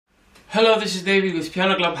Hello, this is David with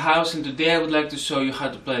Piano Clubhouse, and today I would like to show you how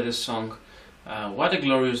to play this song What a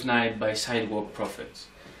Glorious Night by Sidewalk Prophets.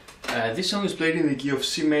 This song is played in the key of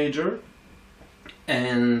C major,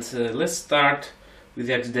 and let's start with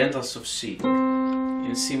the accidentals of C.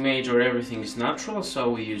 In C major everything is natural, so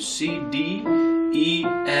we use C, D, E,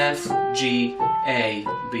 F, G, A,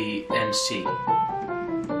 B and C.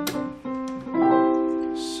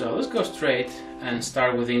 So let's go straight and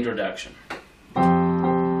start with the introduction.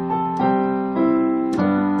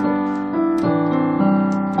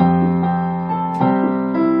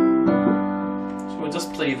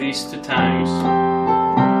 Play these 2 times.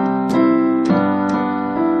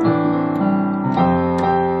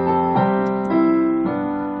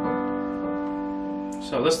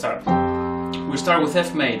 So let's start. We start with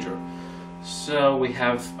F major. So we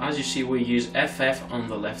have, as you see, we use FF on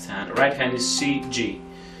the left hand. Right hand is C, G.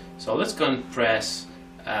 So let's go and press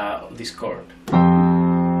this chord.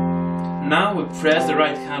 Now we press the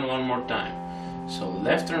right hand one more time. So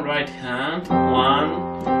left and right hand,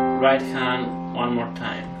 1, right hand, one more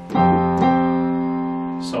time.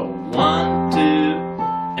 So 1, 2,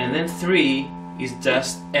 and then 3 is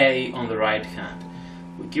just A on the right hand.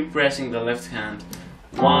 We keep pressing the left hand.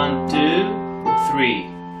 1, 2, 3.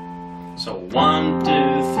 So 1, 2, 3,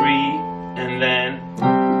 and then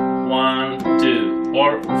 1, 2,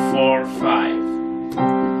 or 4,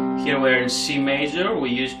 5. Here we're in C major. We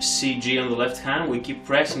use C, G on the left hand. We keep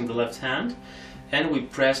pressing the left hand, and we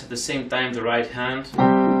press at the same time the right hand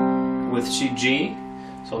with C, G.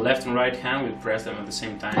 So left and right hand, we press them at the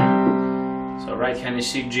same time. So right hand is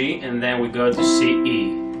C, G, and then we go to C,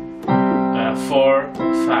 E. 4,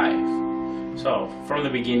 5. So from the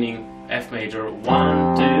beginning, F major,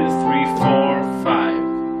 1, 2, 3, 4,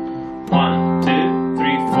 5. 1, 2,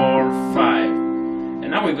 3, 4, 5.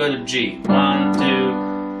 And now we go to G. 1,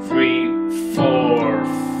 2, 3, 4,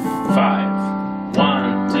 5.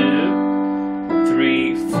 1, 2,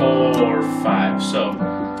 3, 4, 5. So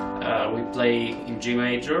we play in G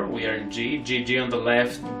major, we are in G, G, G on the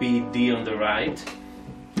left, B, D on the right.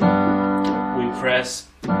 We press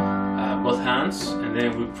both hands, and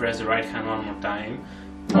then we press the right hand one more time.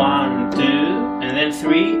 1, 2, and then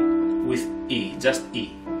 3 with E, just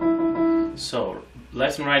E. So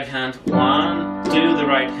left and right hand, 1, 2, the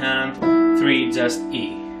right hand, 3, just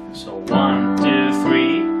E. So 1, 2,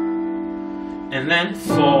 3, and then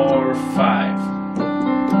 4,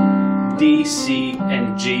 5. D, C,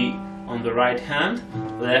 and G on the right hand,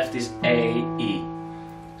 left is A, E.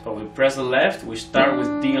 So we press the left, we start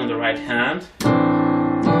with D on the right hand, 4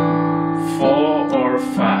 or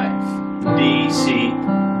 5, D, C,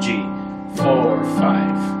 G, 4,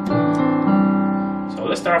 5. So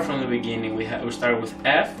let's start from the beginning. We start with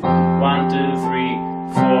F, 1, 2, 3,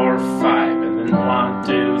 4, 5, and then 1,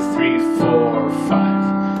 2, 3, 4,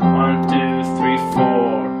 5, 1, 2, 3,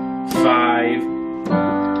 4, 5.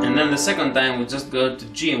 And then the second time we just go to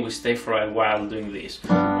G and we stay for a while doing this.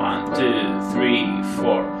 1, 2, 3,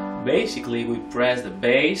 4. Basically we press the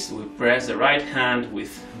bass, we press the right hand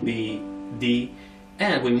with B, D,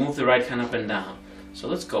 and we move the right hand up and down. So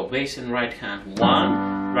let's go, bass and right hand.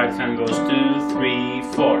 1, right hand goes 2, 3,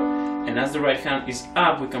 4. And as the right hand is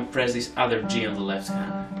up, we can press this other G on the left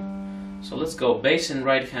hand. So let's go, bass and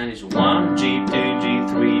right hand is 1, G, 2, G,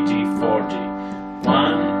 3, G, 4, G.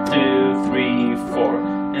 1, 2, 3,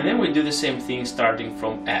 4. And then we do the same thing starting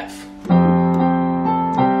from F. 1,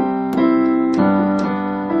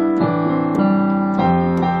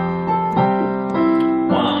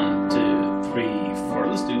 2, 3, 4.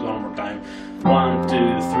 Let's do it one more time. 1, 2,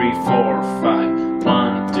 3, 4, 5.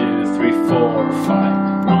 1, 2, 3, 4,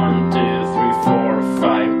 5. 1, 2, 3, 4,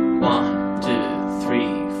 5. 1, 2,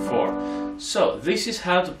 3, 4. So this is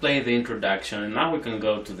how to play the introduction, and now we can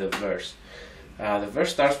go to the verse. The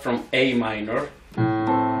verse starts from A minor.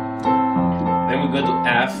 Then we go to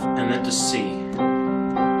F and then to C.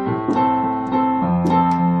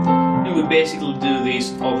 And we basically do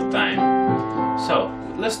this all the time. So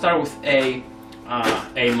let's start with A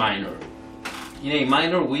minor. In A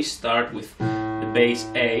minor we start with the bass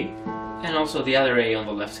A and also the other A on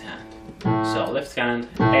the left hand. So left hand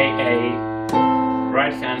A,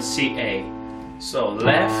 right hand C, A. So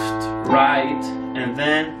left, right, and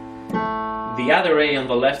then the other A on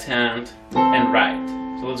the left hand and right.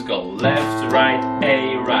 So let's go left, right,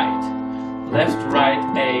 A, right. Left, right,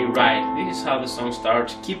 A, right. This is how the song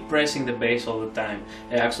starts. Keep pressing the bass all the time.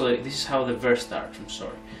 Actually, this is how the verse starts, I'm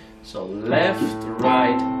sorry. So left,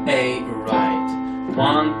 right, A, right.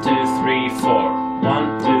 1, 2, 3, 4.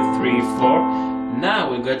 1, 2, 3, 4.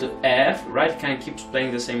 Now we go to F. Right hand keeps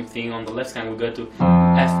playing the same thing. On the left hand we go to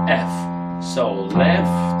F, F. So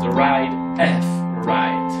left, right, F,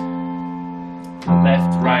 right.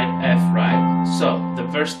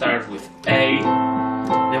 first start with A,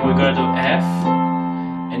 then we go to F,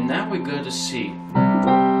 and now we go to C.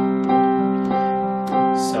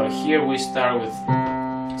 So here we start with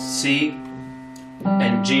C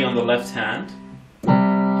and G on the left hand,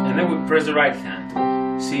 and then we press the right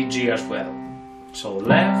hand, C, G as well. So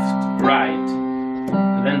left, right,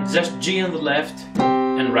 and then just G on the left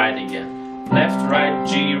and right again. Left, right,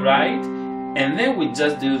 G, right, and then we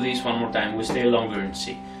just do this one more time. We stay longer in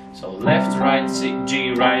C. So left, right, C,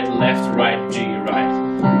 G, right, left, right, G, right.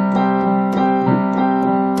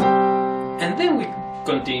 And then we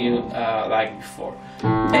continue like before.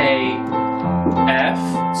 A,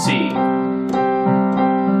 F, C,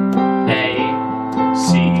 A,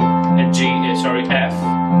 C, G, sorry, F,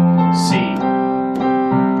 C.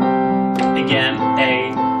 Again,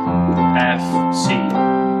 A, F, C.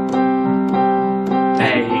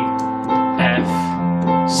 A, F,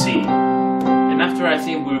 C. And after, I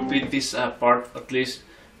think we repeat this part at least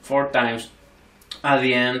 4 times. At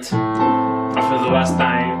the end, after the last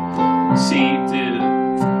time, C to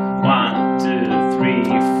 1, 2, 3,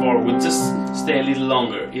 4. We just stay a little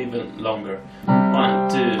longer, even longer. 1,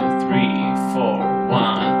 2, 3, 4.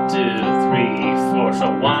 1, 2, 3, 4. So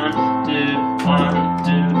 1, 2, 1,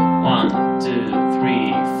 2, 1, 2,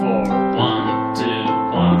 3, 4. 1, 2,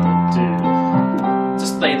 1, 2.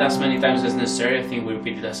 Play it as many times as necessary. I think we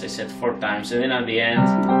repeat it, as I said, 4 times, and then at the end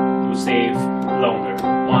we save longer.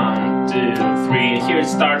 1, 2, 3, and here it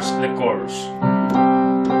starts the chorus.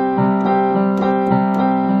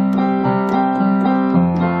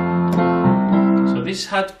 So this is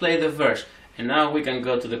how to play the verse, and now we can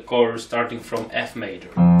go to the chorus starting from F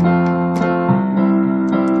major.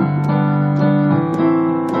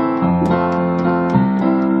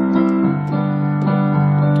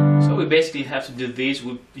 Basically have to do this.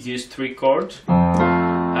 We use 3 chords.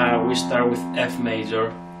 We start with F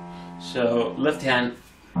major. So left hand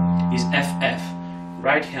is F, F.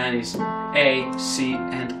 Right hand is A, C,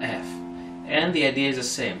 and F. And the idea is the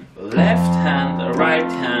same. Left hand,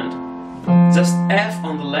 right hand, just F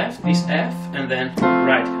on the left is F, and then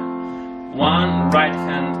right hand. 1, right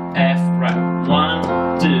hand, F, right.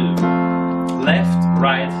 1, 2. Left,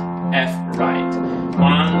 right, F, right.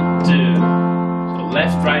 1, 2.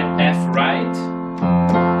 Left, right, F, right.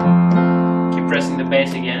 Keep pressing the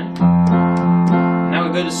bass again. Now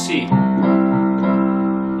we go to C.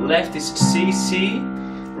 Left is C, C.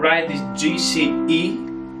 Right is G, C, E.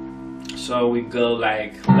 So we go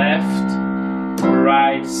like left,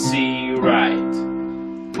 right, C, right.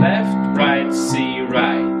 Left, right, C,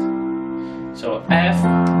 right. So F,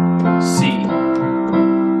 C.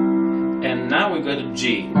 And now we go to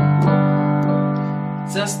G.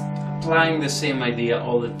 Just applying the same idea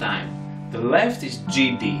all the time. The left is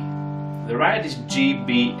G, D. The right is G,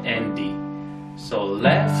 B, and D. So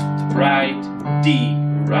left, right, D,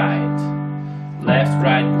 right. Left,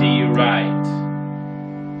 right, D, right.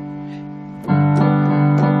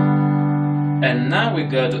 And now we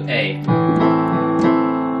go to A.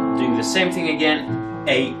 Doing the same thing again.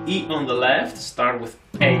 A, E on the left. Start with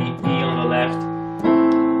A, E on the left.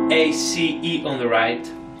 A, C, E on the right.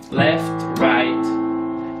 Left, right.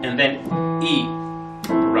 And then E,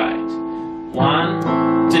 right. 1,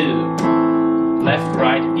 2. Left,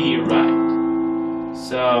 right, E, right.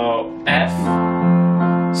 So F,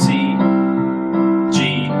 C,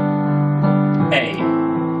 G, A.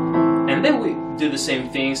 And then we do the same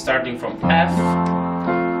thing starting from F,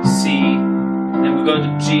 C, then we go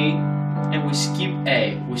to G, and we skip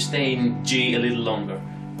A. We stay in G a little longer.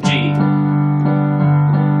 G.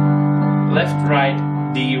 Left, right,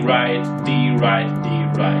 D, right, D, right, D,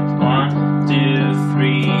 right. 1, 2,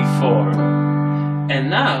 3, 4. And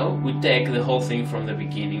now we take the whole thing from the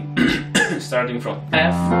beginning, starting from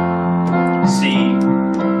F, C,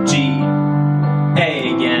 G,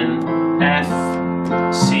 A again, F,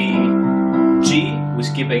 C, G. We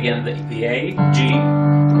skip again the A, G,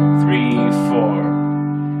 3, 4.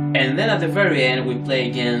 And then at the very end we play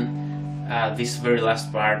again this very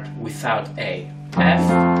last part without A.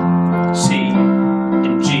 F, C,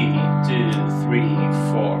 and G, 2, 3,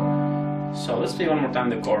 4. So let's play one more time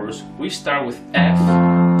the chorus. We start with F,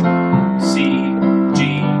 C,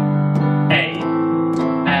 G, A,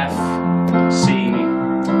 F, C,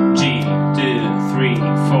 G, 2, 3,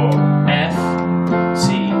 4, F,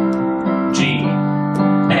 C, G,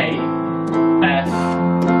 A, F,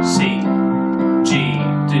 C, G,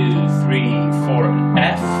 2, 3, 4,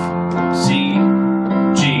 F, C,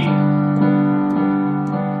 G.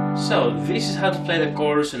 So this is how to play the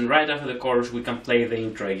chorus, and right after the chorus we can play the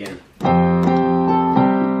intro again.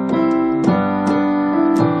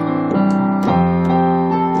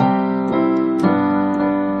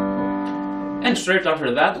 And straight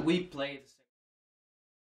after that we played